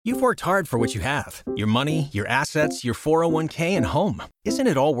You've worked hard for what you have. Your money, your assets, your 401k, and home. Isn't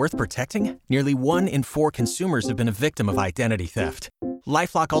it all worth protecting? Nearly 1 in 4 consumers have been a victim of identity theft.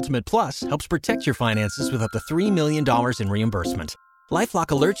 LifeLock Ultimate Plus helps protect your finances with up to $3 million in reimbursement. LifeLock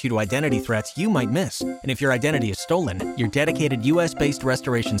alerts you to identity threats you might miss. And if your identity is stolen, your dedicated U.S.-based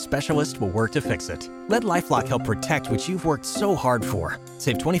restoration specialist will work to fix it. Let LifeLock help protect what you've worked so hard for.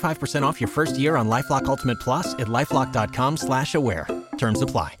 Save 25% off your first year on LifeLock Ultimate Plus at LifeLock.com/aware. Terms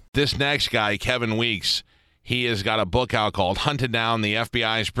apply. This next guy, Kevin Weeks, he has got a book out called Hunted Down, the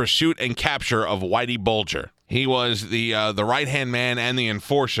FBI's Pursuit and Capture of Whitey Bulger. He was the right-hand man and the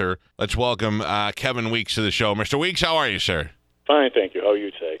enforcer. Let's welcome Kevin Weeks to the show. Mr. Weeks, how are you, sir? Fine, thank you. How are you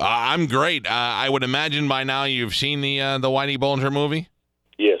today? I'm great. I would imagine by now you've seen the Whitey Bulger movie?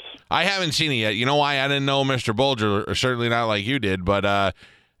 Yes. I haven't seen it yet. You know why? I didn't know Mr. Bulger, or certainly not like you did, but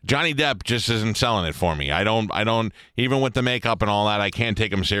Johnny Depp just isn't selling it for me. I don't, even with the makeup and all that, I can't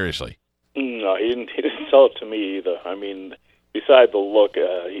take him seriously. No, he didn't sell it to me either. I mean, beside the look,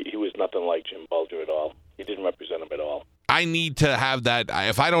 he was nothing like Jim Bulger at all. He didn't represent him at all. I need to have that.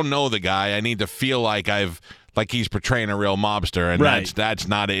 If I don't know the guy, I need to feel like he's portraying a real mobster, and right. that's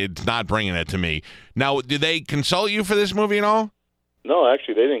not it. It's not bringing it to me. Now, did they consult you for this movie at all? No,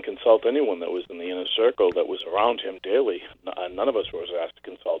 actually, they didn't consult anyone that was in the inner circle that was around him daily. None of us was asked to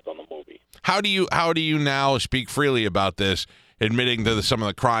consult on the movie. How do you now speak freely about this, admitting to some of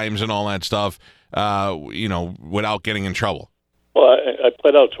the crimes and all that stuff, without getting in trouble? Well, I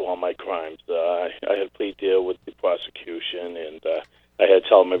pled out to all my crimes. I had a plea deal with the prosecution, and I had to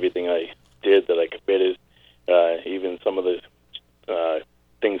tell them everything I did that I committed, even some of the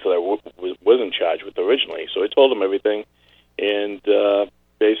things that I wasn't charged with originally. So I told them everything. And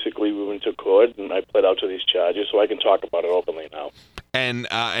basically, we went to court, and I pled out to these charges, so I can talk about it openly now. And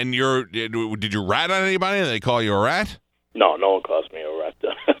did you rat on anybody? Did they call you a rat? No, no one calls me a rat.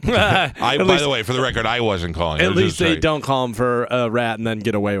 By the way, for the record, I wasn't calling. At least they don't call him for a rat and then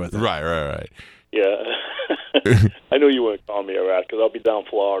get away with it. Right. Yeah. I know you wouldn't call me a rat because I'll be down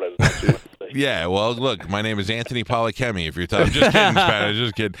Florida. Yeah, well, look, my name is Anthony Polachemi. If you're I'm just kidding, Spanish,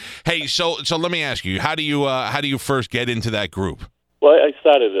 just kidding. Hey, so let me ask you, how do you first get into that group? Well, I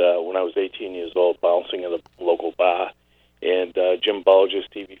started when I was 18 years old, bouncing at a local bar, and Jim Bulger,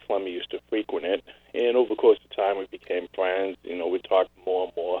 Stevie Fleming used to frequent it. And over the course of time, we became friends. We talked more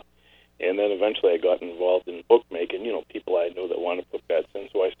and more, and then eventually I got involved in bookmaking. People I knew that wanted to put bets in,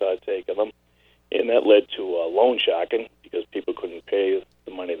 so I started taking them, and that led to loan sharking because people couldn't pay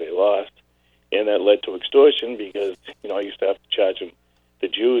the money they lost. And that led to extortion because, I used to have to charge them the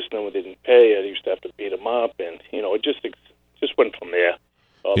juice, and then when they didn't pay, I used to have to beat them up, and, it just went from there.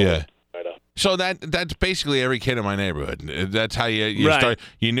 Yeah. So that's basically every kid in my neighborhood. That's how you right. start.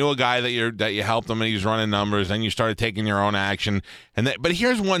 You knew a guy that you helped him, and he was running numbers, then you started taking your own action. But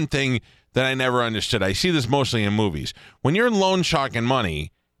here's one thing that I never understood. I see this mostly in movies. When you're loan sharking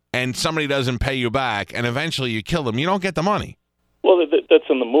money, and somebody doesn't pay you back, and eventually you kill them, you don't get the money. Well, that's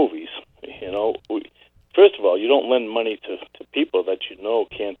in the movies. First of all, you don't lend money to people that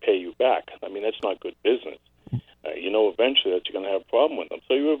can't pay you back. I mean, that's not good business. Eventually that you're going to have a problem with them.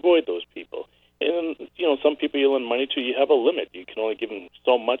 So you avoid those people. And, some people you lend money to, you have a limit. You can only give them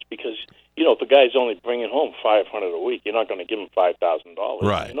so much because, if a guy's only bringing home $500 a week, you're not going to give him $5,000.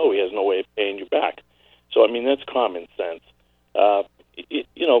 Right. He has no way of paying you back. So, that's common sense.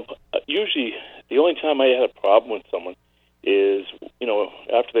 Usually the only time I had a problem with someone is,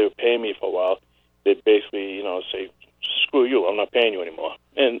 after they were paying me for a while, they'd basically, say, screw you, I'm not paying you anymore.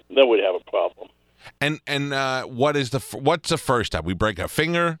 And then we'd have a problem. And what's the first step? We break a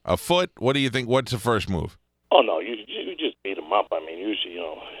finger, a foot? What do you think? What's the first move? Oh, no, you just beat them up. I mean, usually,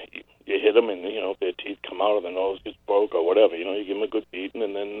 you hit them and, if their teeth come out or their nose gets broke or whatever, you give them a good beating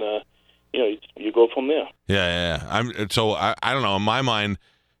and then, you go from there. Yeah. I don't know. In my mind,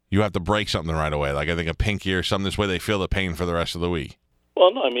 you have to break something right away. Like I think a pinky or something. This way they feel the pain for the rest of the week.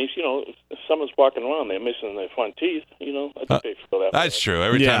 Well, no, if someone's walking around, they're missing their front teeth, I think they feel that. That's true.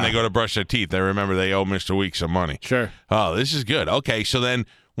 Every time they go to brush their teeth, they remember they owe Mr. Weeks some money. Sure. Oh, this is good. Okay, so then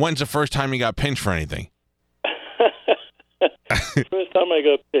when's the first time you got pinched for anything? First time I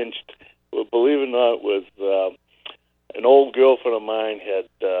got pinched, well, believe it or not, was an old girlfriend of mine had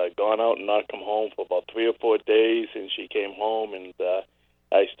gone out and not come home for about 3 or 4 days, and she came home, and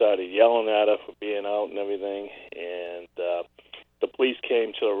I started yelling at her for being out and everything, and the police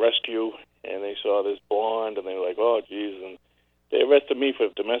came to the rescue, and they saw this blonde, and they were like, oh, geez, and they arrested me for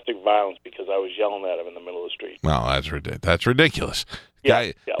domestic violence because I was yelling at him in the middle of the street. Well, that's ridiculous.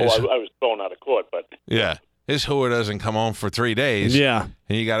 Yeah, well, I was thrown out of court, but... Yeah, his whore doesn't come home for 3 days. Yeah.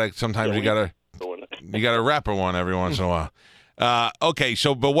 And you gotta, sometimes you gotta wrap her one every once in a while. Okay,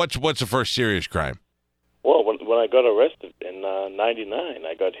 so but what's the first serious crime? Well, when I got arrested in '99,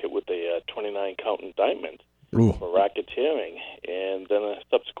 I got hit with a 29-count indictment Ooh. for racketeering, and then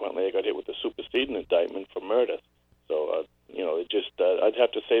subsequently I got hit with a superseding indictment for murder. So, it just I'd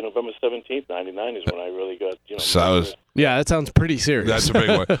have to say November 17th, '99 is when I really got So Yeah, that sounds pretty serious. that's a big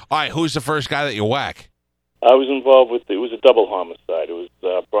one. All right, who's the first guy that you whack? I was involved with, it was a double homicide. It was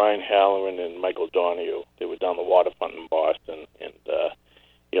Brian Halloran and Michael Donahue. They were down the waterfront in Boston, and,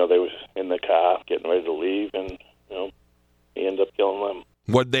 they were in the car getting ready to leave, and, he ended up killing them.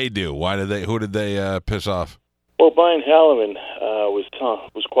 What'd they do? Who did they piss off? Well, Brian Halloran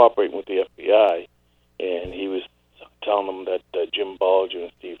was cooperating with the FBI, and he was telling them that Jim Bulger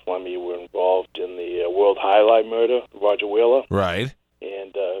and Steve Flemmi were involved in the World Highlight murder, Roger Wheeler. Right.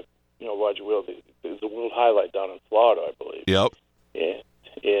 And, Roger Wheeler, there's a World Highlight down in Florida, I believe. Yep.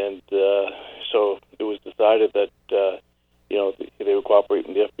 And so it was decided that, they were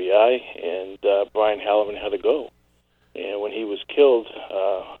cooperating with the FBI, and Brian Halloran had to go. And when he was killed,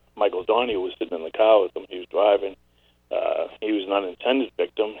 Michael Donahue was sitting in the car with him. He was driving. He was an unintended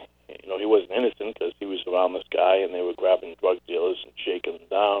victim. He wasn't innocent because he was around this guy, and they were grabbing drug dealers and shaking them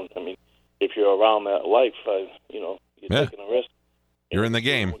down. I mean, if you're around that life, you're taking a risk. You're in the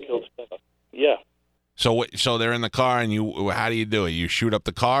game. Yeah. So they're in the car, and how do you do it? You shoot up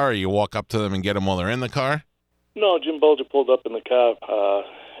the car, or you walk up to them and get them while they're in the car? No, Jim Bulger pulled up in the car,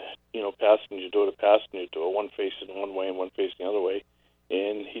 passenger door to passenger door, one facing one way and one facing the other way,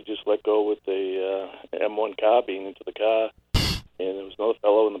 and he just let go with the M1 carbine into the car, and there was another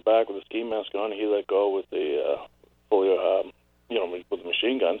fellow in the back with a ski mask on, and he let go with the with the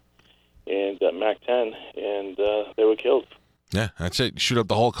machine gun and MAC-10, and they were killed. Yeah, that's it. Shoot up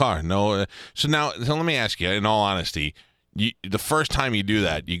the whole car. No. So let me ask you, in all honesty, the first time you do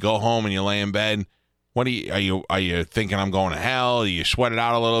that, you go home and you lay in bed. What are you thinking? I'm going to hell? Do you sweat it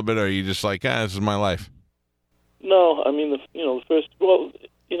out a little bit, or are you just like, this is my life? No, I mean the first. Well,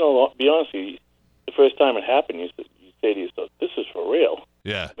 I'll be honest with you, the first time it happened, you say to yourself, "This is for real."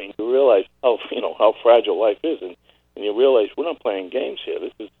 Yeah. I mean, you realize how fragile life is, and you realize we're not playing games here.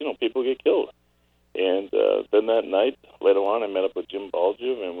 This is people get killed. And then that night, later on, I met up with Jim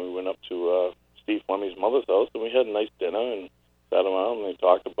Bulger, and we went up to Steve Flemmi's mother's house, and we had a nice dinner and sat around and they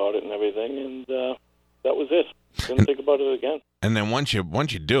talked about it and everything, and that was it. Didn't think about it again. And then once you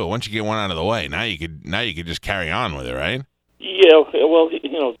do it, once you get one out of the way, now you could just carry on with it, right? Yeah. Well,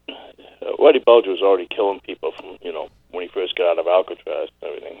 Whitey Bulger was already killing people from when he first got out of Alcatraz and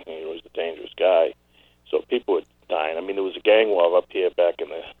everything. He was a dangerous guy, so people were dying. I mean, there was a gang war up here back in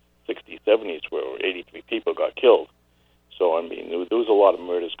the '60s, '70s where 83 people got killed. So I mean, there was a lot of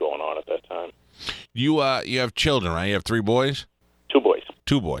murders going on at that time. You have children, right? You have 3 boys. 2 boys.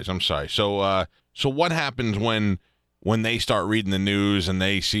 2 boys. I'm sorry. So what happens when they start reading the news and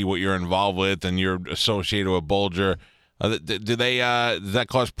they see what you're involved with and you're associated with Bulger? Do they does that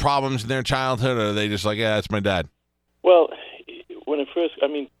cause problems in their childhood, or are they just like, yeah, that's my dad? Well, first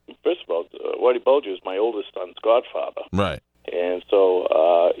of all, Whitey Bulger is my oldest son's godfather. Right. And so,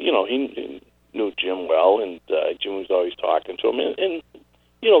 he knew Jim well, and Jim was always talking to him, and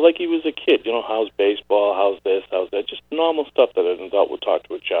like he was a kid. How's baseball? How's this? How's that? Just normal stuff that an adult would talk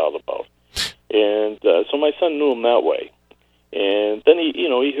to a child about. And so my son knew him that way. And then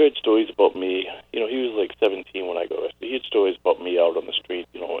he heard stories about me. He was like 17 when I got arrested. He had stories about me out on the street,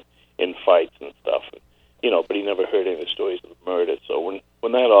 in fights and stuff. But he never heard any of the stories of the murder. So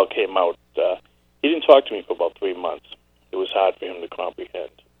when that all came out, he didn't talk to me for about 3 months. It was hard for him to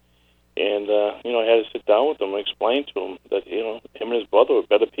comprehend. And, I had to sit down with him and explain to him that, him and his brother were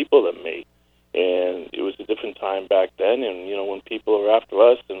better people than me. And it was a different time back then. And, when people are after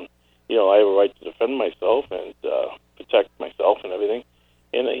us, and, I have a right to defend myself and protect myself and everything.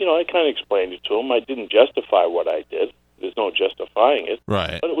 And, I kind of explained it to him. I didn't justify what I did. There's no justifying it.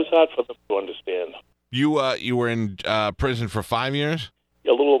 Right. But it was hard for them to understand. You were in prison for 5 years? A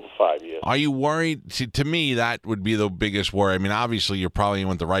little over 5 years. Are you worried? See, to me, that would be the biggest worry. I mean, obviously, you're probably in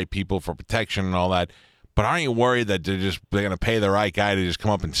with the right people for protection and all that, but aren't you worried that they're going to pay the right guy to just come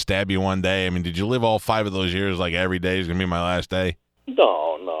up and stab you one day? I mean, did you live all 5 of those years like every day is going to be my last day? No.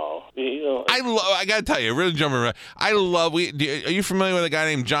 I got to tell you, really jumping around. Are you familiar with a guy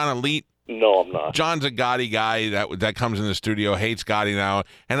named John Elite? No, I'm not. John's a Gotti guy that comes in the studio, hates Gotti now,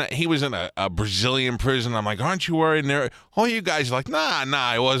 and he was in a Brazilian prison. I'm like, aren't you worried? And all you guys are like, nah,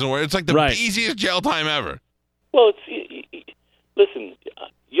 I wasn't worried. It's like the easiest jail time ever. Well, listen,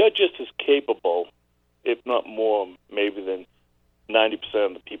 you're just as capable, if not more, maybe than 90%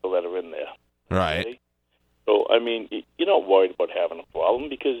 of the people that are in there. Right. Okay? So, I mean, you're not worried about having a problem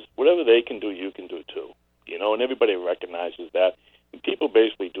because whatever they can do, you can do too. and everybody recognizes that. And people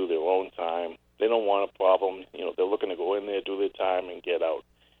basically do their own time. They don't want a problem. They're looking to go in there, do their time, and get out.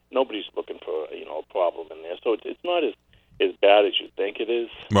 Nobody's looking for, a problem in there. So it's not as bad as you think it is.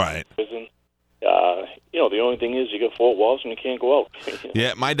 Right. Prison. The only thing is you got 4 walls and you can't go out.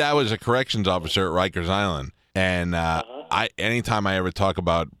 Yeah, my dad was a corrections officer at Rikers Island. And anytime I ever talk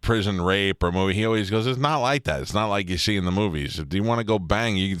about prison rape or movie, he always goes, it's not like that. It's not like you see in the movies. If you want to go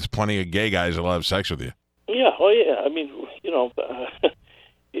bang, there's plenty of gay guys that'll have sex with you. Yeah, I mean,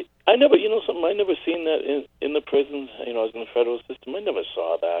 I never, something, I never seen that in the prisons, I was in the federal system. I never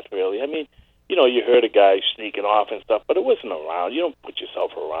saw that, really. I mean, you heard a guy sneaking off and stuff, but it wasn't around. You don't put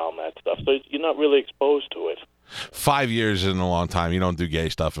yourself around that stuff, so you're not really exposed to it. 5 years isn't a long time. You don't do gay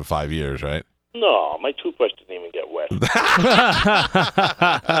stuff for 5 years, right? No, my toothbrush didn't even get wet.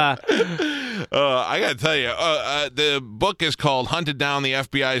 I got to tell you, the book is called Hunted Down, the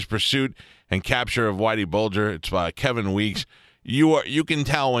FBI's Pursuit and Capture of Whitey Bulger. It's by Kevin Weeks. You can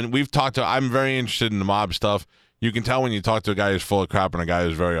tell when we've talked to, I'm very interested in the mob stuff. You can tell when you talk to a guy who's full of crap and a guy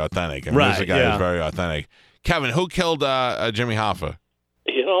who's very authentic. And this is a guy who's very authentic. Kevin, who killed Jimmy Hoffa?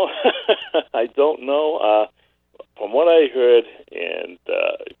 I don't know. From what I heard, and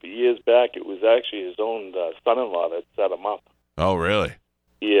years back, it was actually his own son-in-law that set him up. Oh, really?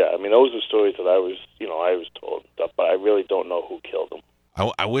 Yeah, I mean, those are stories that I was told, but I really don't know who killed him.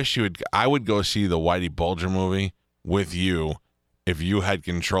 I wish you would. I would go see the Whitey Bulger movie with you if you had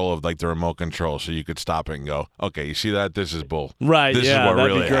control of like the remote control, so you could stop it and go, okay, you see that? This is bull. Right. This is what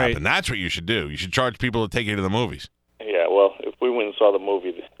really happened. Great. That's what you should do. You should charge people to take you to the movies. Yeah, well, if we went and saw the movie,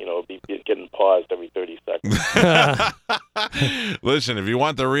 it'd be getting paused every 30 seconds. Listen, if you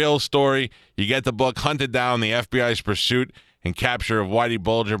want the real story, you get the book Hunted Down, the FBI's Pursuit and Capture of Whitey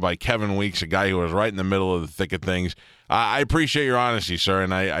Bulger by Kevin Weeks, a guy who was right in the middle of the thick of things. I appreciate your honesty, sir,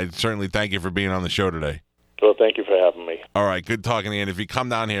 and I certainly thank you for being on the show today. Well, thank you for having me. All right, good talking to you. And if you come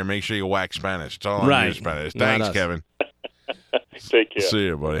down here, make sure you wax Spanish. It's all on you, Spanish. Thanks, Kevin. Take care. See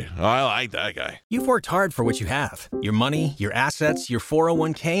you, buddy. Oh, I like that guy. You've worked hard for what you have. Your money, your assets, your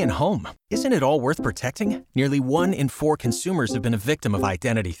 401k, and home. Isn't it all worth protecting? Nearly 1 in 4 consumers have been a victim of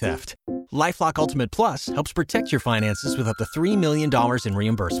identity theft. LifeLock Ultimate Plus helps protect your finances with up to $3 million in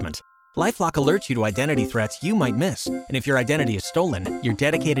reimbursement. LifeLock alerts you to identity threats you might miss. And if your identity is stolen, your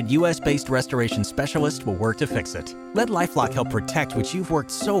dedicated U.S.-based restoration specialist will work to fix it. Let LifeLock help protect what you've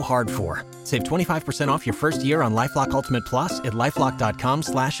worked so hard for. Save 25% off your first year on LifeLock Ultimate Plus at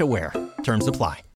LifeLock.com/aware. Terms apply.